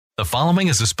The following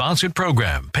is a sponsored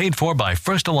program paid for by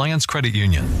First Alliance Credit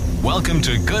Union. Welcome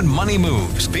to Good Money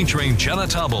Moves, featuring Jenna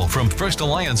Taubel from First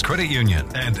Alliance Credit Union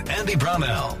and Andy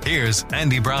Brownell. Here's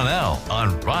Andy Brownell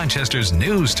on Rochester's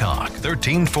News Talk,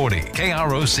 1340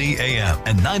 KROC AM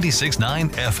and 96.9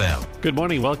 FM. Good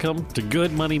morning. Welcome to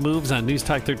Good Money Moves on News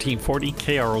Talk 1340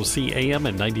 KROC AM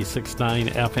and 96.9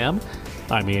 FM.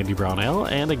 I'm Andy Brownell,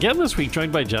 and again this week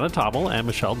joined by Jenna Taubel and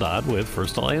Michelle Dodd with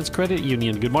First Alliance Credit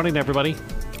Union. Good morning, everybody.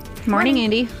 Morning,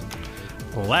 Andy.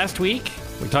 Well, last week,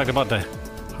 we talked about how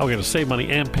we're going to save money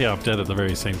and pay off debt at the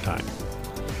very same time.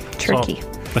 Tricky.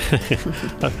 So,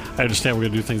 I understand we're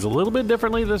going to do things a little bit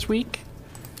differently this week.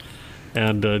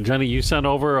 And Jenny, you sent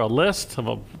over a list of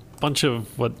a bunch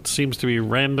of what seems to be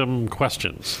random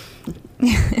questions.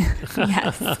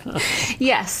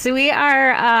 Yes, so we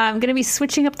are going to be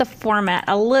switching up the format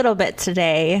a little bit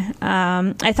today.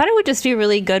 I thought it would just be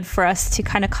really good for us to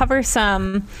kind of cover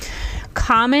some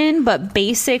common but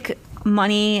basic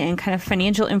money and kind of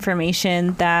financial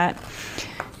information that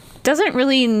doesn't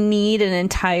really need an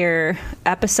entire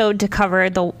episode to cover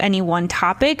any one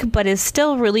topic, but is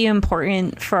still really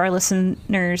important for our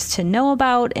listeners to know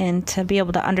about and to be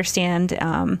able to understand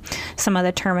some of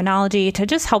the terminology to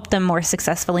just help them more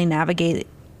successfully navigate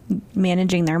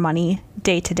managing their money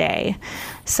day to day.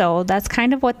 So that's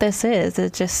kind of what this is.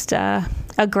 It's just a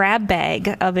grab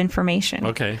bag of information.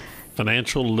 Okay.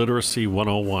 Financial Literacy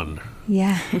 101.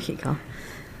 Yeah. There you go.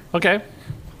 Okay.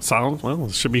 Well,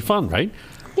 it should be fun, right?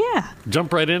 Yeah.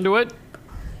 Jump right into it.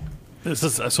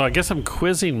 So I guess I'm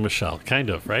quizzing Michelle, kind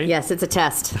of, right? Yes, it's a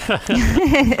test.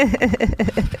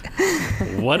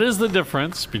 What is the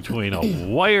difference between a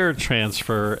wire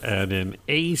transfer and an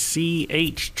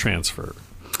ACH transfer?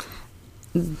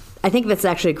 I think that's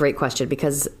actually a great question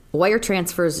because wire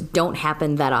transfers don't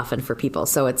happen that often for people.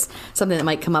 So it's something that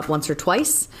might come up once or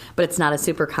twice, but it's not a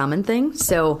super common thing.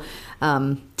 So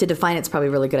to define it's probably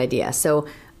a really good idea. So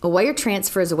a wire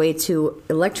transfer is a way to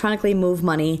electronically move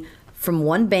money from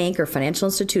one bank or financial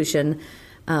institution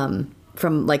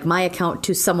from like my account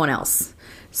to someone else.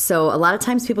 So a lot of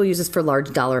times people use this for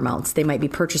large dollar amounts. They might be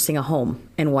purchasing a home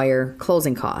and wire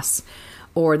closing costs,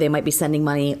 or they might be sending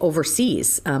money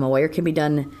overseas. A wire can be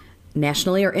done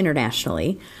nationally or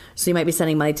internationally. So you might be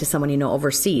sending money to someone you know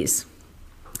overseas.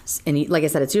 And like I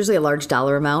said, it's usually a large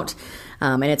dollar amount,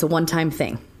 and it's a one-time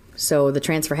thing. So the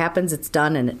transfer happens, it's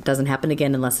done, and it doesn't happen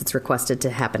again unless it's requested to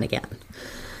happen again.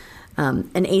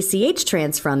 An ACH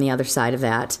transfer on the other side of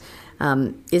that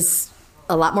is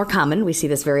a lot more common. We see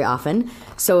this very often.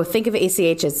 So think of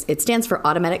ACH as it stands for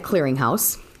Automatic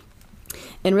Clearinghouse.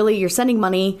 And really you're sending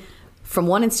money from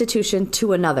one institution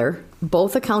to another,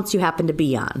 both accounts you happen to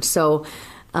be on. So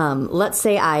let's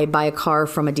say I buy a car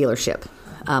from a dealership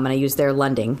and I use their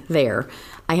lending there.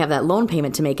 I have that loan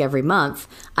payment to make every month.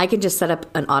 I can just set up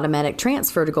an automatic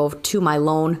transfer to go to my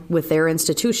loan with their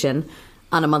institution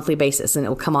on a monthly basis, and it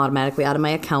will come automatically out of my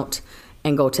account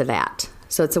and go to that.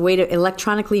 So it's a way to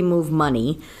electronically move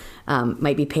money.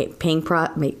 Might be payments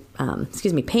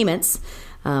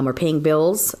or paying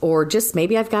bills, or just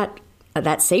maybe I've got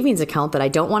that savings account that I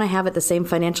don't want to have at the same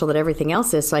financial that everything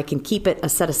else is, so I can keep it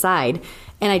set aside,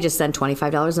 and I just send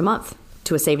 $25 a month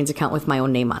to a savings account with my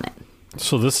own name on it.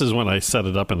 So this is when I set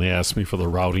it up and they ask me for the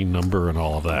routing number and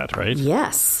all of that, right?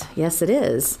 Yes, it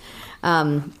is.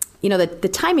 The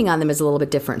timing on them is a little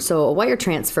bit different. So a wire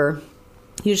transfer,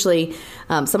 usually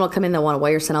someone will come in, they'll want a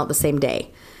wire sent out the same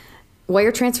day.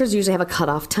 Wire transfers usually have a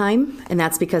cutoff time, and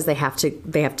that's because they have to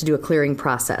do a clearing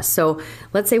process. So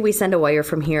let's say we send a wire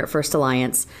from here at First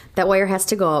Alliance. That wire has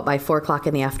to go out by 4 o'clock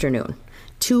in the afternoon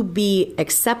to be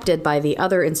accepted by the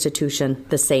other institution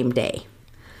the same day.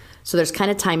 So there's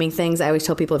kind of timing things. I always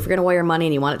tell people if you're going to wire money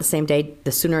and you want it the same day,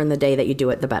 the sooner in the day that you do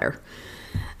it, the better.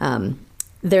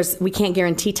 We can't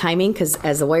guarantee timing because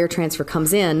as the wire transfer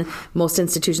comes in, most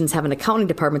institutions have an accounting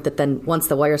department that then once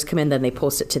the wires come in, then they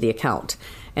post it to the account.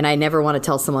 And I never want to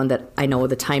tell someone that I know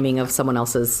the timing of someone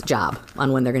else's job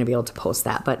on when they're going to be able to post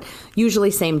that. But usually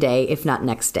same day, if not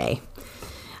next day.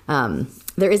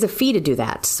 There is a fee to do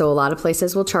that. So a lot of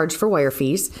places will charge for wire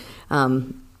fees.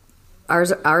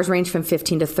 Ours range from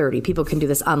 $15 to $30. People can do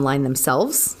this online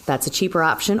themselves. That's a cheaper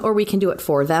option, or we can do it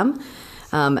for them.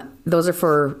 Those are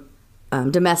for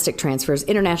domestic transfers.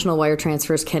 International wire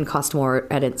transfers can cost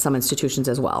more at some institutions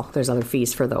as well. There's other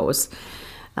fees for those.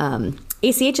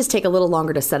 ACHs take a little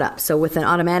longer to set up. So with an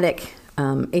automatic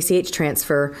ACH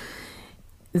transfer,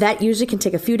 that usually can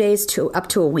take a few days to up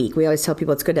to a week. We always tell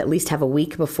people it's good to at least have a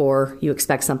week before you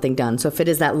expect something done. So if it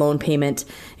is that loan payment,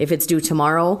 if it's due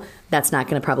tomorrow, that's not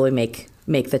going to probably make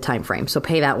the time frame. So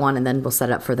pay that one, and then we'll set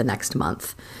it up for the next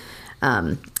month.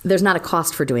 There's not a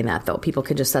cost for doing that, though. People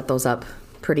can just set those up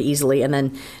pretty easily. And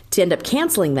then to end up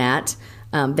canceling that,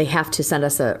 they have to send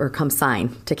us or come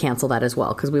sign to cancel that as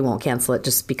well, because we won't cancel it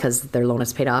just because their loan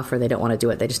is paid off or they don't want to do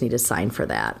it. They just need to sign for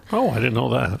that. Oh, I didn't know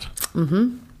that.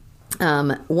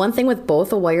 One thing with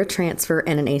both a wire transfer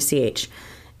and an ACH,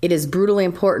 it is vitally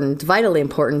important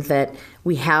that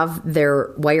we have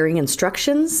their wiring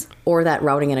instructions or that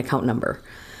routing and account number.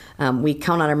 We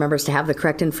count on our members to have the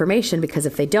correct information, because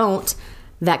if they don't,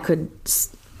 that could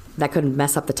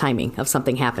mess up the timing of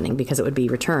something happening, because it would be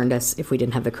returned as if we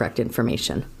didn't have the correct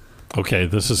information. Okay,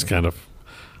 this is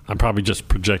I'm probably just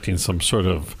projecting some sort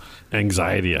of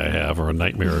anxiety I have or a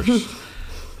nightmare.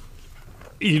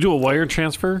 You do a wire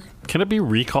transfer, can it be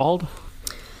recalled?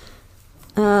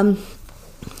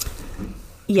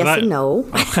 Yes and no.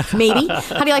 Maybe.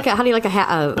 How do you like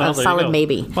a solid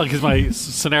maybe? Well, because my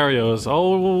scenario is,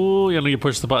 you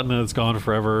push the button and it's gone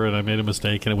forever, and I made a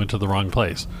mistake and it went to the wrong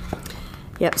place.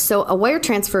 Yep. So a wire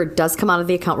transfer does come out of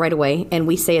the account right away, and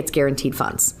we say it's guaranteed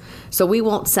funds. So we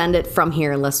won't send it from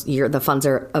here unless the funds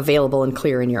are available and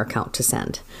clear in your account to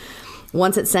send.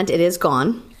 Once it's sent, it is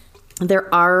gone.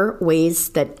 There are ways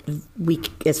that we,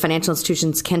 as financial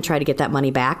institutions, can try to get that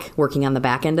money back, working on the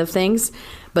back end of things,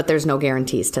 but there's no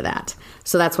guarantees to that.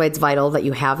 So that's why it's vital that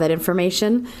you have that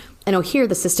information. And here,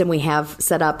 the system we have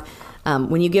set up,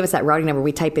 when you give us that routing number,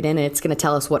 we type it in, and it's going to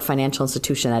tell us what financial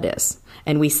institution that is.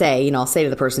 And we say, I'll say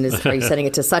to the person, are you sending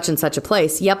it to such and such a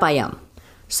place? Yep, I am.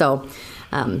 So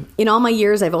in all my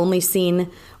years, I've only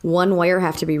seen one wire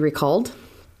have to be recalled.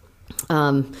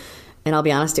 And I'll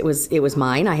be honest, it was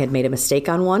mine. I had made a mistake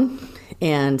on one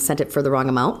and sent it for the wrong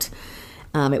amount.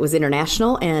 It was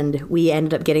international, and we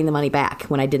ended up getting the money back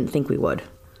when I didn't think we would.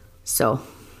 So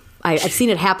I've seen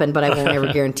it happen, but I won't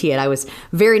ever guarantee it. I was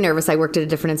very nervous. I worked at a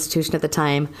different institution at the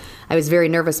time. I was very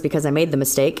nervous because I made the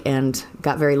mistake and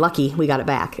got very lucky. We got it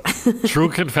back. True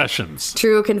confessions.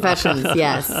 True confessions,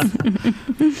 yes.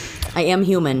 I am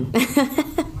human.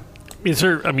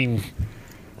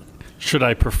 Should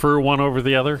I prefer one over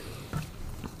the other?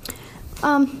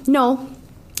 No,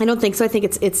 I don't think so. I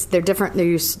think they're different. They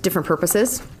use different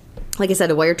purposes. Like I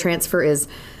said, a wire transfer is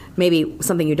maybe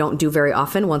something you don't do very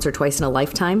often, once or twice in a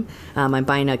lifetime. I'm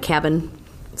buying a cabin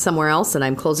somewhere else, and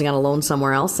I'm closing on a loan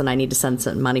somewhere else, and I need to send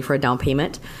some money for a down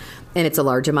payment, and it's a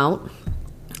large amount.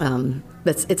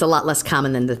 It's a lot less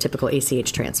common than the typical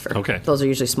ACH transfer. Okay. Those are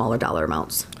usually smaller dollar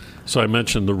amounts. So I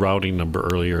mentioned the routing number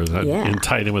earlier, and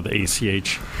tied in with the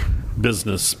ACH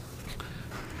business.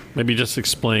 Maybe just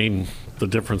explain the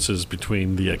differences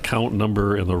between the account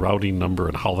number and the routing number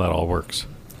and how that all works.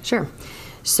 Sure.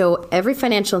 So every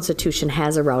financial institution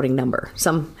has a routing number.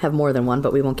 Some have more than one,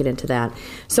 but we won't get into that.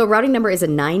 So a routing number is a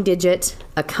 9-digit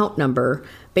account number,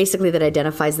 basically, that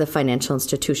identifies the financial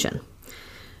institution.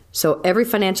 So every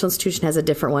financial institution has a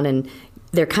different one, and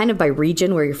they're kind of by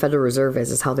region where your Federal Reserve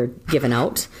is how they're given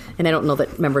out. And I don't know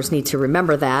that members need to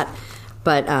remember that,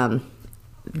 but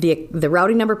the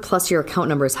routing number plus your account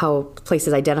number is how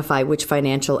places identify which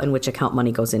financial and which account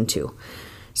money goes into.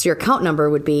 So your account number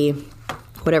would be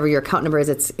whatever your account number is.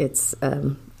 It's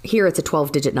here it's a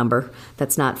 12-digit number.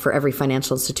 That's not for every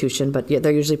financial institution, but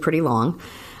they're usually pretty long.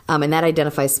 And that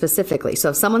identifies specifically. So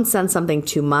if someone sends something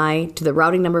to the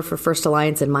routing number for First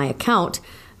Alliance in my account,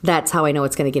 that's how I know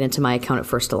it's going to get into my account at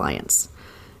First Alliance.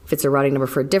 If it's a routing number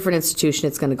for a different institution,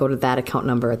 it's going to go to that account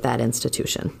number at that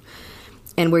institution.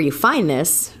 And where you find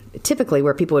this, typically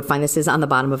where people would find this is on the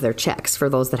bottom of their checks. For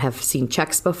those that have seen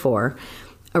checks before,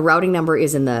 a routing number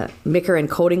is in the MICR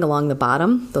encoding along the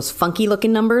bottom, those funky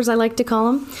looking numbers I like to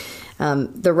call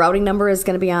them. The routing number is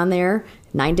going to be on there,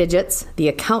 9 digits. The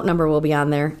account number will be on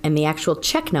there, and the actual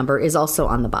check number is also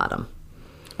on the bottom.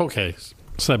 Okay,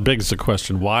 so that begs the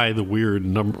question: why the weird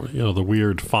number? The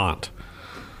weird font.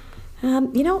 I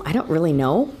don't really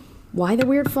know why the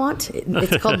weird font.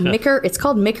 It's called MICR. It's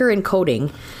called MICR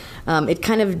encoding. It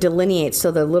kind of delineates,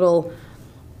 so the little,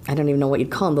 I don't even know what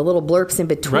you'd call them, the little blurps in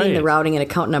between the routing and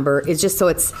account number is just so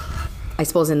it's, I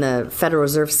suppose in the Federal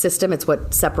Reserve System, it's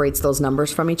what separates those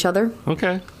numbers from each other.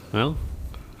 Okay, well.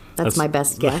 That's my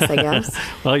best guess, I guess.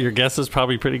 Well, your guess is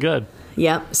probably pretty good.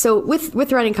 Yeah. So with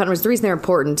routing account numbers, the reason they're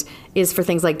important is for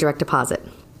things like direct deposit,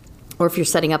 or if you're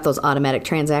setting up those automatic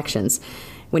transactions.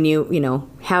 When you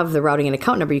have the routing and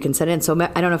account number, you can set in. So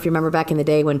I don't know if you remember back in the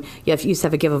day when you used to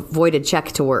have to give a voided check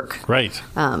to work. Right.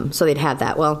 So they'd have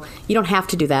that. Well, you don't have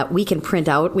to do that. We can print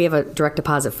out. We have a direct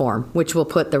deposit form, which will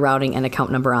put the routing and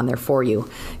account number on there for you.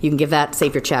 You can give that,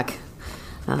 save your check,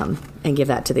 and give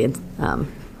that to the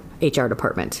HR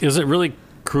department. Is it really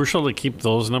crucial to keep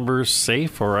those numbers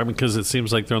safe? Or because it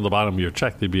seems like they're on the bottom of your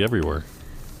check, they'd be everywhere.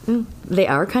 They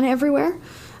are kind of everywhere.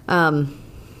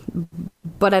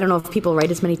 But I don't know if people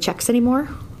write as many checks anymore.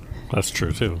 That's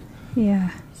true, too. Yeah.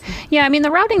 Yeah, I mean,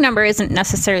 the routing number isn't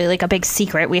necessarily like a big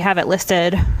secret. We have it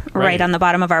listed right on the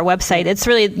bottom of our website. It's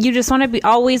really, you just want to be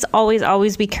always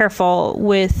be careful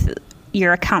with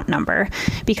your account number,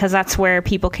 because that's where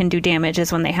people can do damage,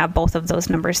 is when they have both of those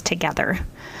numbers together.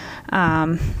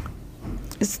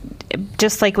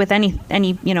 Just like with any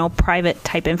private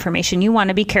type information, you want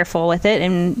to be careful with it,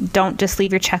 and don't just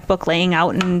leave your checkbook laying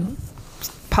out in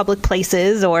public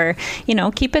places, or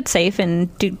keep it safe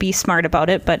and be smart about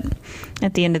it. But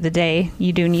at the end of the day,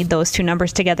 you do need those two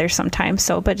numbers together sometimes.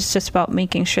 But it's just about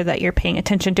making sure that you're paying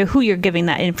attention to who you're giving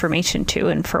that information to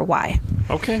and for why.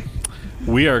 Okay.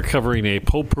 We are covering a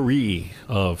potpourri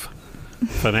of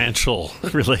financial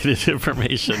related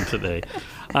information today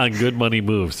on Good Money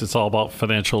Moves. It's all about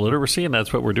financial literacy, and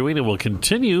that's what we're doing. And we'll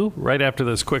continue right after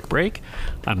this quick break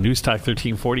on News Talk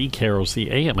 1340 KROC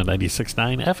AM and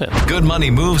 96.9 FM. Good Money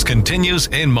Moves continues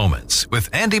in moments with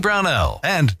Andy Brownell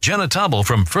and Jenna Taubel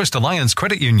from First Alliance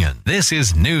Credit Union. This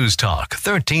is News Talk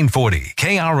 1340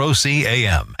 KROC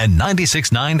AM and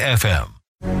 96.9 FM.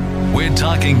 We're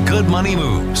talking Good Money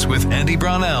Moves with Andy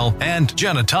Brownell and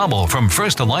Jenna Taubel from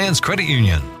First Alliance Credit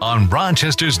Union on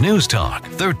Rochester's News Talk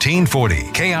 1340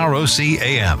 KROC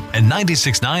AM and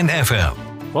 96.9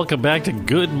 FM. Welcome back to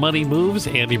Good Money Moves.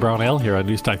 Andy Brownell here on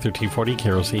News Talk 1340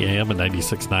 KROC AM and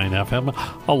 96.9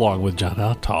 FM, along with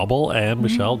Jenna Taubel and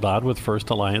Michelle Dodd with First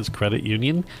Alliance Credit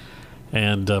Union.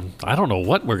 And I don't know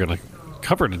what we're going to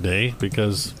cover today,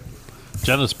 because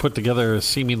Jenna's put together a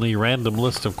seemingly random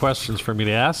list of questions for me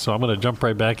to ask, so I'm going to jump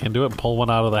right back into it and pull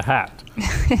one out of the hat.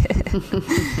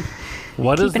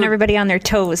 Keeping everybody on their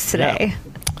toes today. Yeah.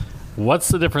 What's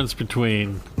the difference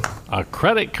between a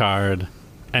credit card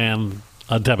and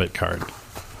a debit card?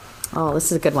 Oh,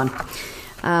 this is a good one.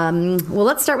 Well,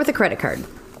 let's start with a credit card.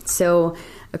 So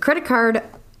a credit card,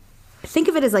 think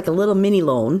of it as like a little mini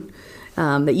loan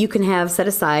that you can have set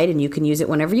aside, and you can use it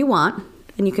whenever you want,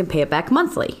 and you can pay it back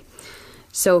monthly.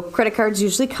 So credit cards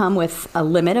usually come with a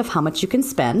limit of how much you can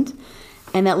spend,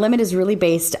 and that limit is really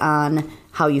based on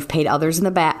how you've paid others in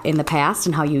the past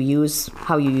and how you use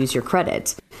your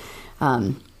credit.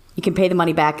 You can pay the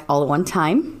money back all at one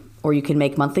time, or you can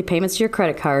make monthly payments to your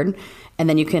credit card, and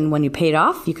then when you pay it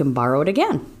off, you can borrow it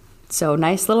again. So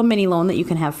nice little mini loan that you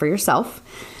can have for yourself.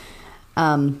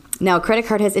 Now, a credit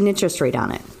card has an interest rate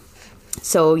on it.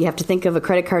 So you have to think of a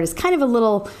credit card as kind of a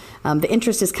little, the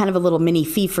interest is kind of a little mini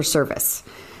fee for service.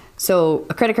 So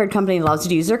a credit card company allows you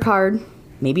to use their card.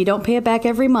 Maybe you don't pay it back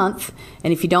every month.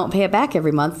 And if you don't pay it back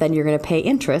every month, then you're going to pay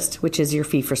interest, which is your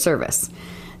fee for service.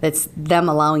 That's them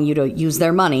allowing you to use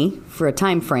their money for a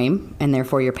time frame, and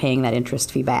therefore you're paying that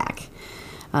interest fee back.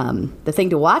 The thing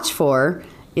to watch for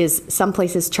is some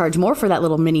places charge more for that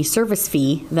little mini service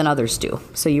fee than others do.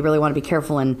 So you really want to be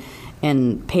careful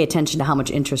and pay attention to how much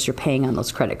interest you're paying on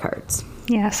those credit cards.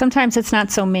 Yeah, sometimes it's not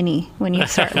so mini when you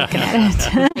start looking at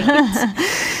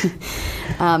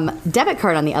it. Debit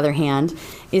card, on the other hand,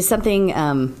 is something,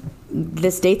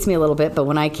 this dates me a little bit, but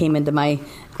when I came into my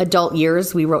adult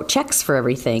years, we wrote checks for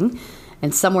everything.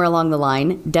 And somewhere along the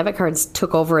line, debit cards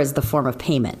took over as the form of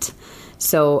payment.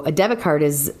 So a debit card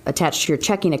is attached to your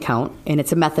checking account, and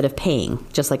it's a method of paying,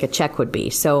 just like a check would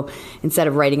be. So instead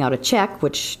of writing out a check,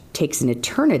 which takes an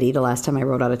eternity, the last time I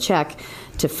wrote out a check,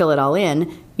 to fill it all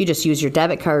in, you just use your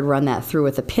debit card, run that through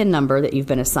with a PIN number that you've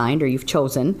been assigned or you've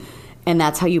chosen, and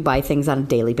that's how you buy things on a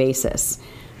daily basis.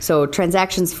 So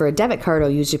transactions for a debit card will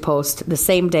usually post the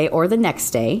same day or the next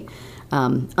day.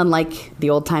 Unlike the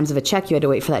old times of a check, you had to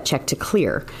wait for that check to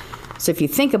clear. So if you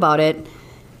think about it,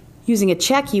 using a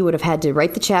check, you would have had to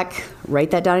write the check,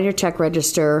 write that down in your check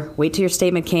register, wait till your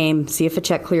statement came, see if a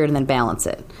check cleared, and then balance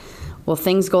it. Well,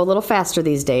 things go a little faster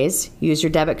these days. You use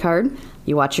your debit card,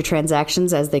 you watch your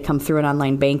transactions as they come through in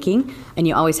online banking, and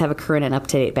you always have a current and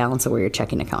up-to-date balance of where your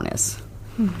checking account is.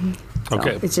 Mm-hmm. So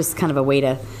okay. It's just kind of a way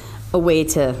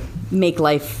to make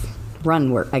life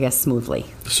run, I guess, smoothly.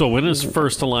 So when is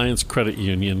First Alliance Credit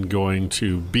Union going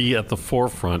to be at the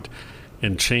forefront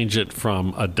and change it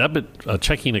from a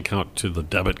checking account to the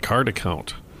debit card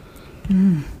account?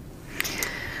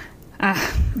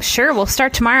 Sure, we'll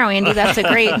start tomorrow, Andy. That's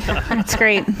great.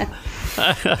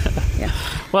 Yeah.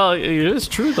 Well, it is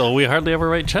true, though. We hardly ever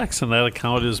write checks, and that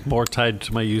account is more tied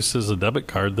to my use as a debit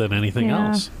card than anything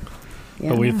else. Yeah.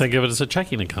 But we think of it as a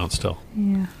checking account still.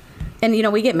 Yeah. And,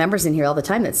 we get members in here all the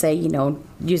time that say,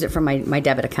 use it from my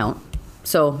debit account.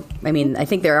 So, I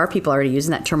think there are people already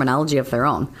using that terminology of their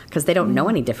own because they don't know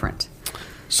any different.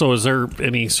 So is there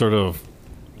any sort of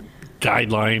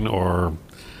guideline or,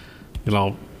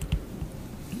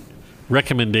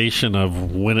 recommendation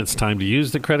of when it's time to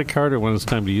use the credit card or when it's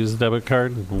time to use the debit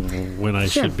card, when I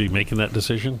should be making that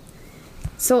decision?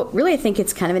 So really, I think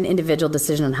it's kind of an individual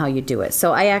decision on how you do it.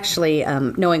 So I actually,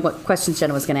 knowing what questions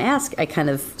Jenna was going to ask, I kind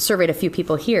of surveyed a few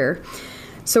people here.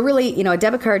 So really, a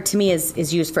debit card to me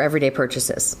is used for everyday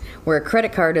purchases, where a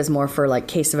credit card is more for like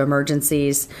case of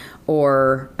emergencies,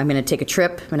 or I'm going to take a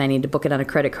trip and I need to book it on a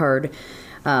credit card.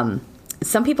 Someone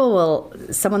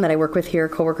that I work with here, a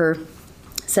coworker,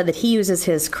 said that he uses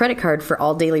his credit card for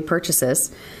all daily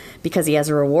purchases because he has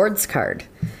a rewards card.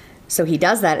 So he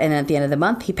does that, and at the end of the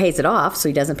month, he pays it off, so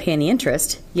he doesn't pay any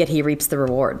interest, yet he reaps the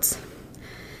rewards.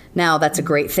 Now, that's a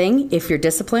great thing if you're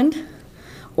disciplined,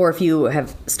 or if you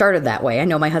have started that way. I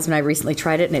know my husband and I recently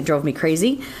tried it, and it drove me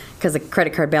crazy because the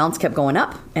credit card balance kept going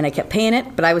up, and I kept paying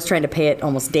it, but I was trying to pay it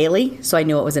almost daily, so I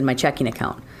knew it was in my checking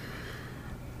account.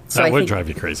 So that would drive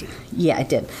you crazy. Yeah, it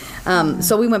did.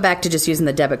 So we went back to just using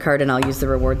the debit card, and I'll use the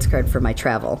rewards card for my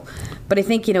travel. But I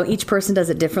think, each person does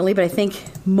it differently, but I think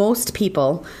most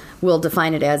people will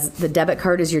define it as the debit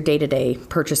card is your day-to-day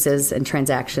purchases and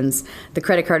transactions. The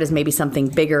credit card is maybe something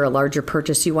bigger, a larger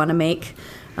purchase you want to make.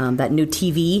 That new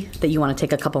TV that you want to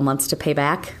take a couple months to pay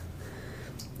back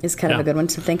is kind of a good one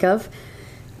to think of.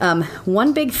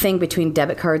 One big thing between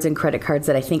debit cards and credit cards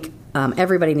that I think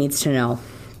everybody needs to know: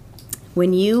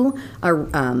 when you are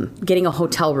getting a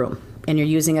hotel room and you're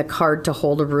using a card to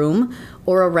hold a room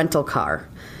or a rental car,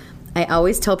 I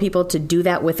always tell people to do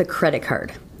that with a credit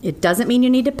card. It doesn't mean you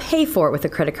need to pay for it with a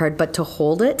credit card, but to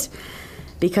hold it,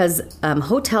 because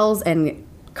hotels and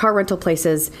car rental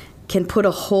places can put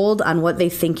a hold on what they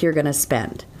think you're going to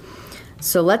spend.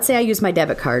 So let's say I use my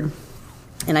debit card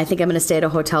and I think I'm going to stay at a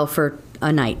hotel for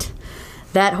a night.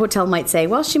 That hotel might say,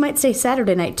 well, she might stay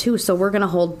Saturday night too, so we're going to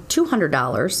hold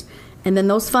 $200. And then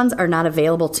those funds are not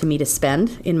available to me to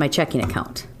spend in my checking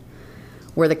account.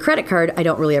 Where the credit card, I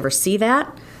don't really ever see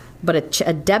that, but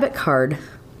a debit card,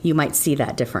 you might see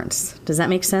that difference. Does that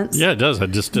make sense? Yeah, it does. I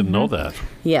just didn't know that.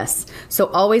 Yes. So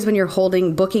always when you're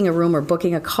booking a room or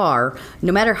booking a car,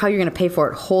 no matter how you're going to pay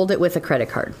for it, hold it with a credit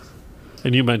card.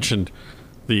 And you mentioned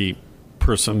the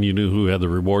person you knew who had the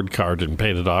reward card and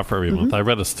paid it off every month. I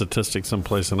read a statistic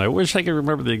someplace, and I wish I could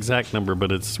remember the exact number,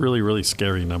 but it's really, really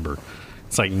scary number.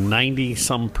 It's like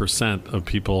 90-some% of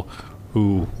people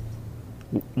who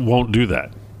won't do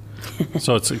that.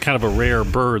 So it's kind of a rare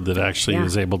bird that actually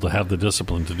is able to have the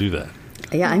discipline to do that.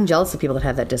 Yeah, I'm jealous of people that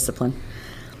have that discipline.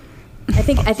 I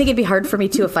think it'd be hard for me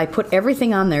too if I put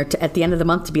everything on there at the end of the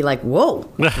month to be like, whoa,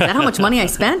 is that how much money I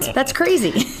spent? That's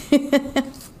crazy.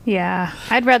 Yeah,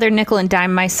 I'd rather nickel and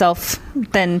dime myself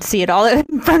than see it all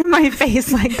in front of my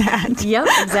face like that. Yep,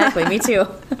 exactly. Me too.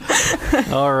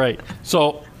 All right.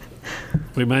 So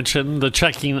we mentioned the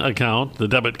checking account, the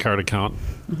debit card account,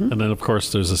 and then, of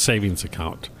course, there's a savings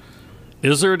account.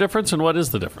 Is there a difference, and what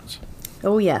is the difference?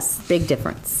 Oh, yes, big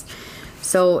difference.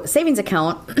 So savings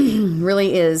account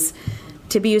really is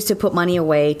to be used to put money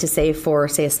away to save for,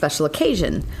 say, a special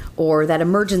occasion or that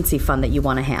emergency fund that you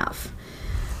want to have.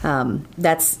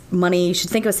 That's money. You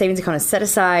should think of a savings account as set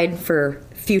aside for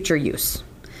future use.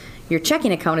 Your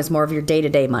checking account is more of your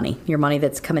day-to-day money, your money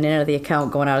that's coming in out of the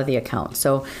account, going out of the account.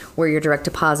 So where your direct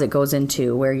deposit goes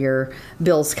into, where your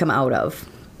bills come out of.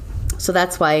 So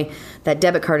that's why that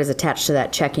debit card is attached to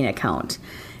that checking account.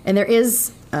 And there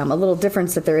is a little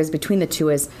difference that there is between the two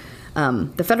is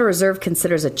the Federal Reserve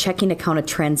considers a checking account a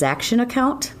transaction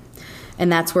account,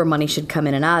 and that's where money should come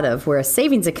in and out of, where a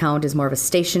savings account is more of a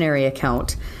stationary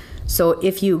account. So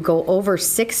if you go over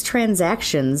 6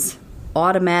 transactions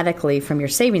automatically from your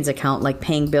savings account, like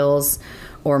paying bills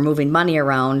or moving money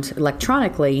around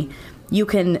electronically, you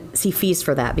can see fees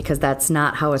for that because that's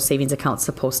not how a savings account is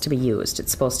supposed to be used. It's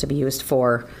supposed to be used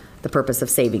for the purpose of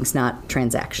savings, not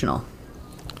transactional.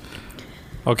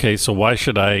 Okay, so why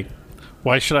should I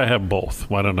have both?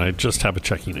 Why don't I just have a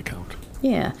checking account?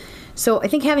 Yeah. So I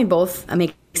think having both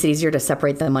makes it easier to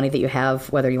separate the money that you have,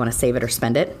 whether you want to save it or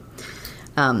spend it.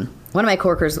 One of my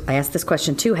coworkers, I asked this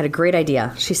question too, had a great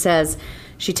idea. She says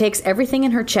she takes everything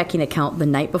in her checking account the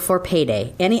night before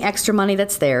payday. Any extra money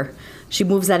that's there, she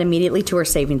moves that immediately to her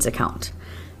savings account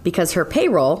because her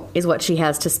payroll is what she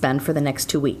has to spend for the next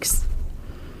 2 weeks.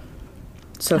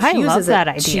 So if I she uses love that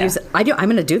idea. I'm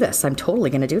going to do this. I'm totally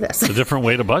going to do this. It's a different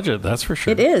way to budget, that's for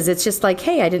sure. It is. It's just like,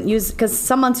 hey, I didn't use, because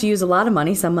some months you use a lot of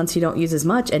money, some months you don't use as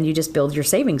much, and you just build your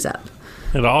savings up.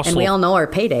 And we all know our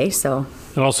payday, so.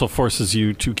 It also forces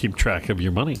you to keep track of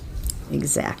your money.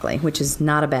 Exactly, which is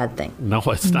not a bad thing. No,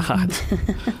 it's not.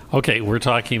 Okay, we're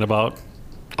talking about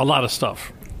a lot of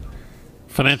stuff.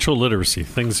 financial literacy,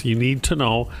 things you need to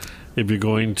know if you're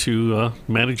going to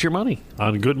manage your money.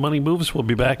 On Good Money Moves, we'll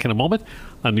be back in a moment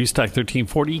on News Talk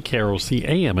 1340, KROC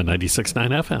AM and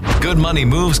 96.9 FM. Good Money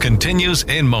Moves continues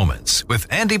in moments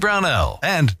with Andy Brownell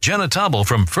and Jenna Taubel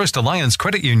from First Alliance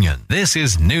Credit Union. This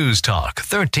is News Talk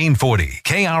 1340,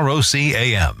 KROC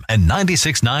AM and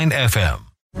 96.9 FM.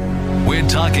 We're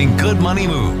talking Good Money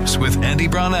Moves with Andy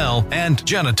Brownell and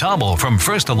Jenna Taubel from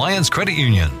First Alliance Credit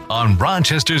Union on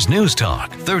Rochester's News Talk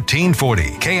 1340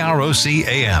 KROC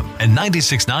AM and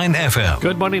 96.9 FM.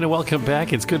 Good morning and welcome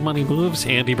back. It's Good Money Moves.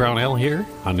 Andy Brownell here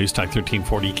on News Talk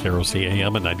 1340 KROC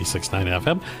AM and 96.9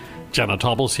 FM. Jenna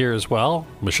Taubel's here as well.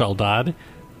 Michelle Dodd,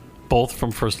 both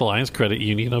from First Alliance Credit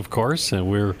Union, of course. And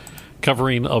we're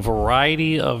covering a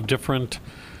variety of different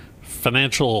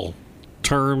financial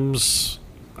terms,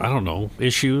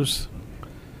 issues.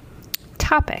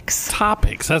 Topics.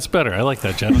 That's better. I like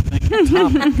that, Jenna.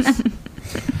 Topics.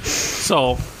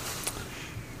 So,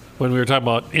 when we were talking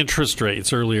about interest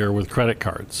rates earlier with credit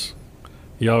cards,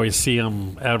 you always see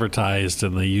them advertised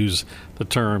and they use the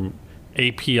term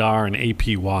APR and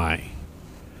APY.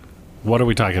 What are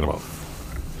we talking about?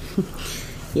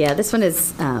 Yeah, this one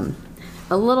is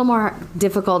a little more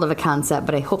difficult of a concept,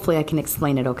 but hopefully I can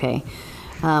explain it okay.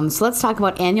 So let's talk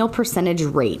about annual percentage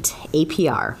rate,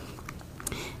 APR.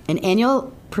 An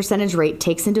annual percentage rate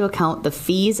takes into account the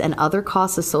fees and other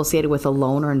costs associated with a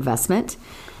loan or investment,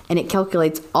 and it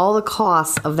calculates all the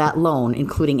costs of that loan,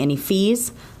 including any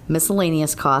fees,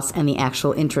 miscellaneous costs, and the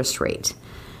actual interest rate.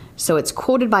 So it's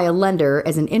quoted by a lender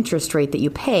as an interest rate that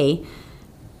you pay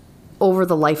over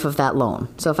the life of that loan.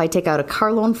 So if I take out a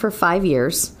car loan for 5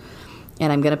 years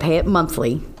and I'm going to pay it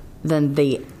monthly, then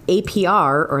the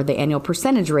APR, or the annual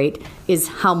percentage rate, is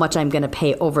how much I'm going to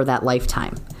pay over that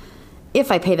lifetime.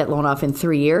 If I pay that loan off in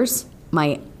 3 years,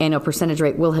 my annual percentage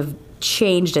rate will have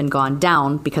changed and gone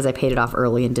down because I paid it off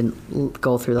early and didn't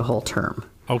go through the whole term.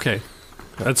 Okay.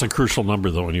 That's a crucial number,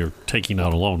 though, when you're taking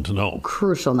out a loan to know.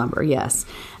 Crucial number, yes.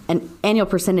 An annual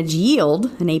percentage yield,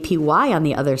 an APY on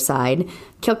the other side,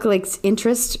 calculates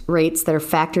interest rates that are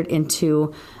factored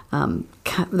into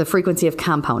the frequency of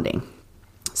compounding.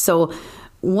 So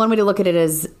one way to look at it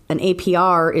is an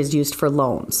APR is used for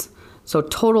loans. So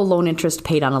total loan interest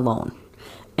paid on a loan.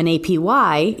 An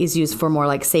APY is used for more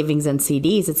like savings and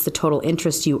CDs. It's the total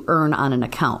interest you earn on an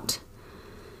account.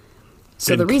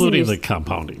 So including the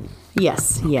compounding.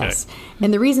 Yes, yes.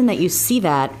 And the reason that you see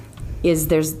that is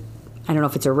there's, I don't know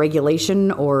if it's a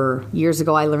regulation or years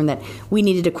ago I learned that we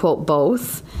needed to quote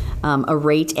both a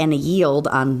rate and a yield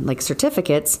on like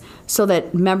certificates so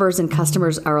that members and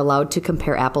customers are allowed to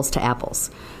compare apples to apples.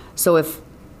 So if,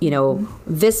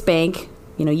 this bank,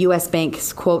 U.S. Bank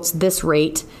quotes this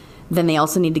rate, then they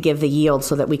also need to give the yield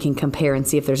so that we can compare and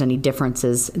see if there's any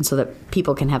differences and so that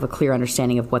people can have a clear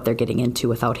understanding of what they're getting into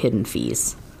without hidden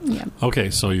fees. Yeah. Okay,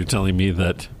 so you're telling me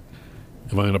that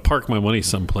if I'm going to park my money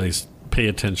someplace, pay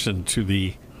attention to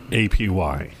the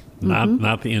APY,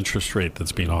 not the interest rate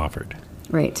that's being offered.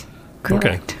 Right. Correct.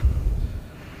 Okay.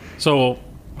 So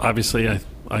obviously,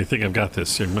 I think I've got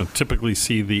this. You're going to typically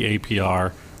see the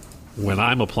APR when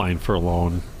I'm applying for a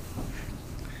loan,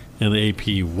 and the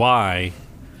APY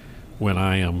when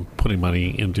I am putting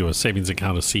money into a savings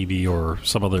account, a CD, or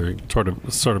some other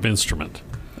sort of instrument.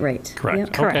 Right. Correct.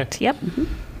 Yep. Correct. Okay. Yep.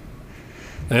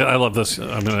 Mm-hmm. I love this.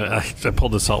 I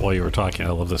pulled this out while you were talking. I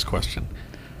love this question.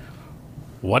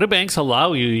 What do banks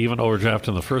allow you to even overdraft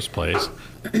in the first place,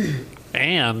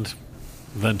 and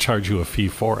then charge you a fee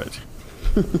for it?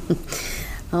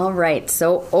 All right.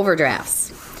 So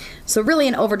overdrafts. So really,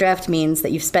 an overdraft means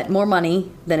that you've spent more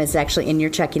money than is actually in your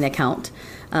checking account,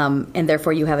 and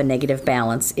therefore you have a negative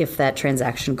balance if that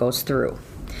transaction goes through.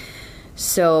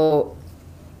 So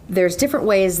there's different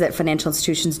ways that financial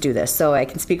institutions do this. So I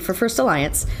can speak for First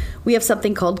Alliance. We have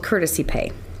something called courtesy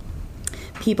pay.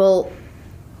 People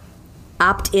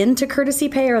opt into courtesy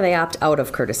pay or they opt out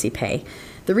of courtesy pay.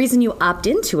 The reason you opt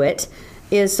into it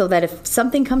is so that if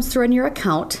something comes through in your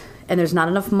account and there's not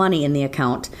enough money in the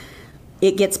account,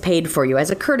 it gets paid for you. As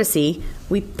a courtesy,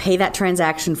 we pay that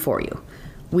transaction for you.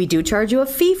 We do charge you a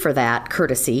fee for that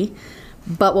courtesy,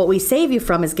 but what we save you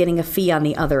from is getting a fee on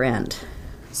the other end.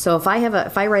 So if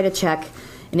I write a check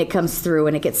and it comes through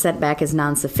and it gets sent back as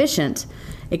non-sufficient,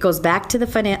 it goes back to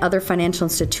the other financial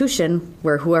institution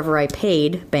where whoever I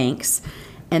paid, banks,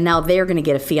 and now they're going to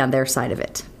get a fee on their side of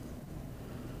it.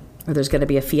 Or there's going to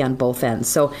be a fee on both ends.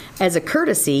 So as a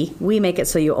courtesy, we make it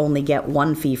so you only get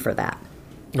one fee for that.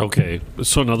 Okay.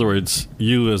 So in other words,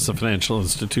 you as a financial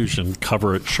institution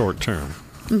cover it short term.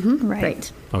 Mm-hmm.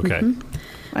 Right. Okay.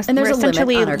 Mm-hmm. And there's We're a limit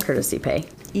essentially- on our courtesy pay.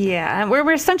 Yeah,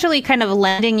 we're essentially kind of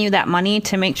lending you that money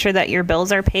to make sure that your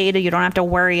bills are paid. You don't have to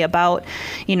worry about,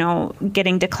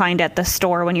 getting declined at the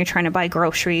store when you're trying to buy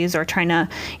groceries, or trying to,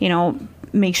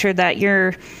 make sure that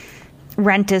your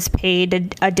rent is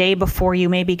paid a day before you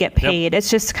maybe get paid. Yep. It's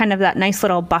just kind of that nice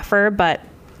little buffer, but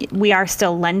we are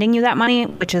still lending you that money,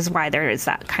 which is why there is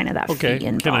that kind of that fee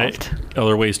involved.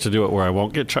 Other ways to do it where I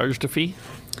won't get charged a fee?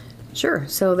 Sure.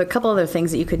 So there are a couple other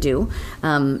things that you could do.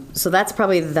 So that's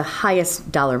probably the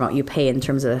highest dollar amount you pay in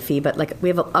terms of a fee. But we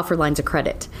have offered lines of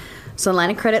credit. So a line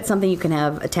of credit is something you can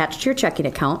have attached to your checking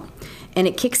account, and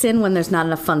it kicks in when there's not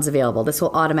enough funds available. This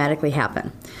will automatically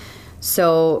happen.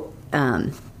 So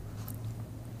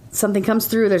something comes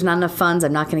through, there's not enough funds,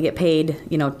 I'm not going to get paid.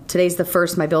 Today's the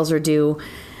 1st, my bills are due.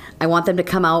 I want them to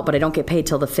come out, but I don't get paid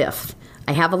till the 5th.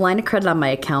 I have a line of credit on my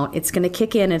account. It's going to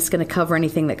kick in, and it's going to cover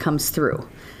anything that comes through.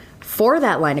 For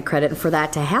that line of credit, and for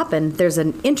that to happen, there's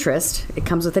an interest. It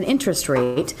comes with an interest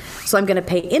rate. So I'm going to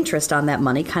pay interest on that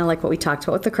money, kind of like what we talked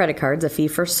about with the credit cards, a fee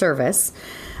for service.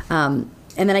 And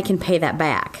then I can pay that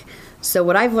back. So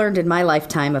what I've learned in my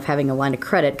lifetime of having a line of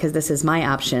credit, because this is my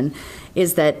option,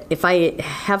 is that if I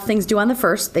have things due on the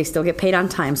 1st, they still get paid on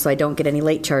time, so I don't get any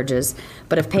late charges.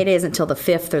 But if payday isn't until the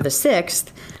 5th or the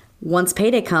 6th, once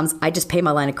payday comes, I just pay my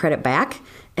line of credit back,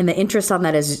 and the interest on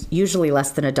that is usually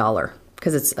less than $1,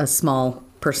 because it's a small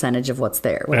percentage of what's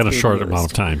there. And a short amount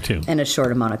of time, too. And a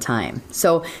short amount of time.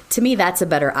 So to me, that's a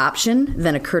better option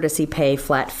than a courtesy pay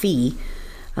flat fee.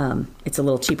 It's a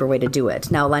little cheaper way to do it.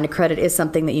 Now, a line of credit is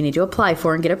something that you need to apply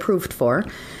for and get approved for.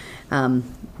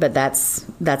 But that's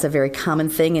a very common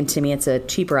thing, and to me, it's a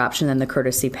cheaper option than the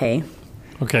courtesy pay.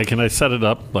 Okay, can I set it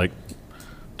up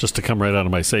just to come right out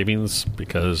of my savings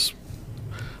because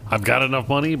I've got enough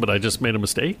money, but I just made a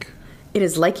mistake? It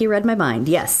is like you read my mind,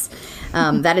 yes.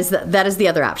 That is the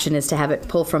other option, is to have it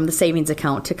pull from the savings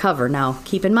account to cover. Now,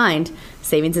 keep in mind,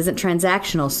 savings isn't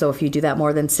transactional, so if you do that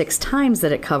more than 6 times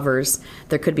that it covers,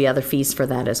 there could be other fees for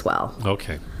that as well.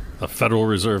 Okay. The Federal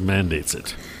Reserve mandates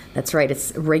it. That's right.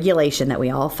 It's regulation that we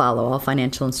all follow, all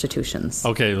financial institutions.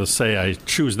 Okay, let's say I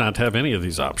choose not to have any of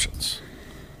these options,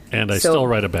 and I still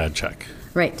write a bad check.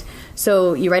 Right.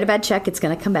 So you write a bad check, it's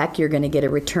going to come back. You're going to get a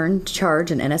return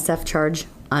charge, an NSF charge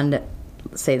on,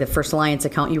 say, the First Alliance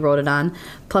account you wrote it on,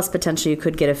 plus potentially you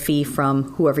could get a fee from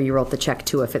whoever you wrote the check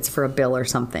to if it's for a bill or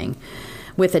something.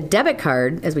 With a debit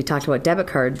card, as we talked about debit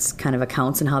cards kind of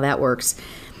accounts and how that works,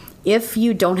 if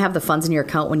you don't have the funds in your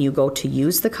account when you go to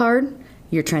use the card,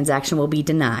 your transaction will be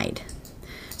denied.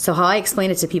 So how I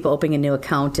explain it to people opening a new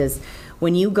account is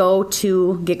when you go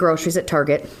to get groceries at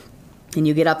Target and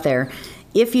you get up there,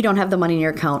 if you don't have the money in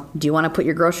your account, do you want to put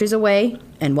your groceries away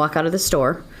and walk out of the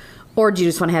store? Or do you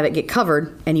just want to have it get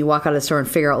covered and you walk out of the store and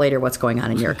figure out later what's going on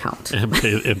in your account?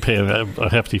 and pay a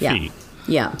hefty fee.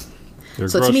 Yeah.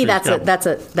 So to me,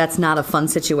 that's not a fun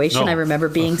situation. No. I remember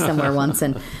being somewhere once,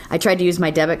 and I tried to use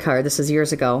my debit card. This was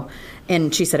years ago,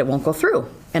 and she said it won't go through.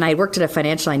 And I worked at a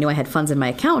financial. I knew I had funds in my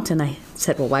account, and I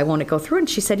said, "Well, why won't it go through?" And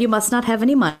she said, "You must not have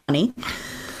any money."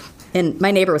 And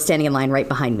my neighbor was standing in line right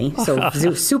behind me, so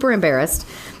super embarrassed.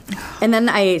 And then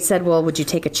I said, "Well, would you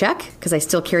take a check?" Because I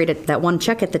still carried that one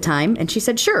check at the time, and she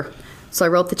said, "Sure." So I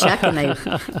wrote the check, and I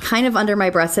kind of under my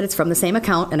breath said it's from the same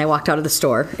account, and I walked out of the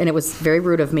store, and it was very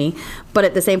rude of me. But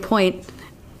at the same point,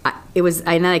 and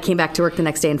then I came back to work the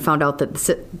next day and found out that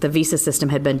the Visa system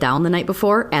had been down the night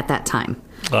before at that time.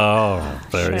 Oh,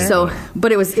 there you go.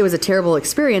 But it was a terrible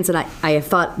experience, and I have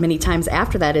thought many times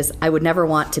after that is I would never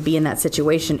want to be in that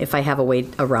situation if I have a way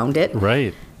around it.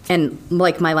 Right. And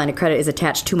like my line of credit is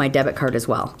attached to my debit card as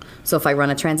well. So if I run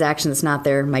a transaction that's not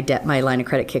there, my line of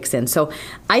credit kicks in. So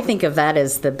I think of that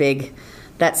as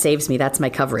that saves me. That's my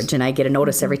coverage. And I get a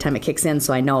notice every time it kicks in,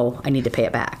 so I know I need to pay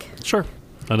it back. Sure.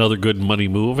 Another good money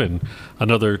move and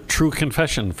another true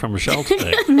confession from Michelle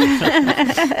today.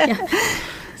 Yeah.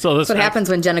 So that's what happens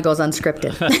when Jenna goes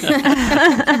unscripted.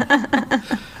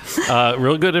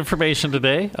 Real good information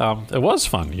today. It was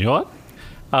fun. You know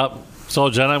what? So,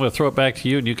 Jenna, I'm going to throw it back to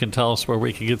you, and you can tell us where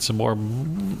we can get some more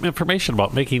information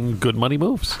about making good money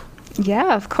moves.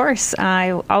 Yeah, of course.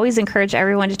 I always encourage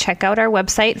everyone to check out our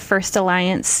website,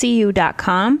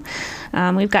 firstalliancecu.com.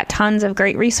 We've got tons of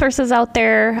great resources out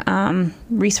there,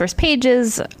 resource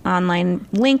pages, online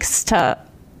links to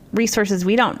resources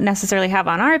we don't necessarily have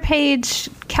on our page,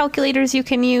 calculators you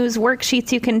can use,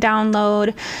 worksheets you can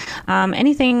download,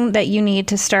 anything that you need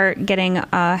to start getting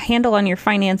a handle on your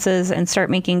finances and start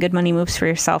making good money moves for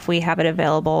yourself. We have it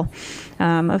available.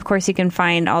 Of course, you can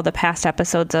find all the past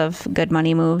episodes of Good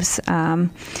Money Moves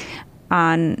on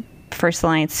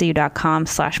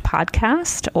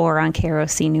firstalliancecu.com/podcast or on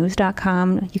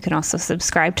krocnews.com. You can also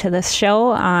subscribe to this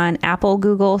show on Apple,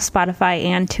 Google, Spotify,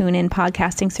 and TuneIn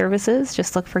podcasting services.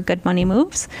 Just look for Good Money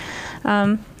Moves.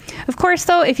 Of course,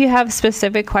 though, if you have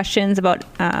specific questions about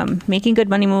making good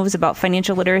money moves, about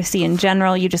financial literacy in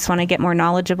general, you just want to get more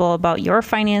knowledgeable about your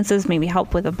finances, maybe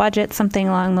help with a budget, something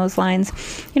along those lines,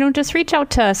 just reach out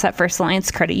to us at First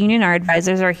Alliance Credit Union. Our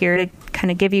advisors are here to kind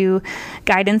of give you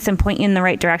guidance and point you in the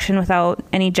right direction without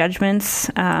any judgments.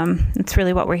 It's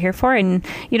really what we're here for. And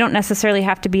you don't necessarily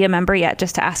have to be a member yet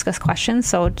just to ask us questions.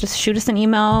 So just shoot us an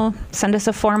email, send us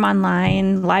a form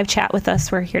online, live chat with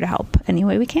us. We're here to help any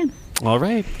way we can. All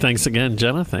right. Thanks again,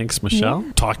 Jenna. Thanks, Michelle.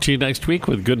 Yeah. Talk to you next week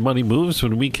with Good Money Moves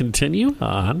when we continue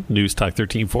on News Talk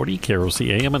 1340, KROC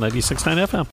AM and 96.9 FM.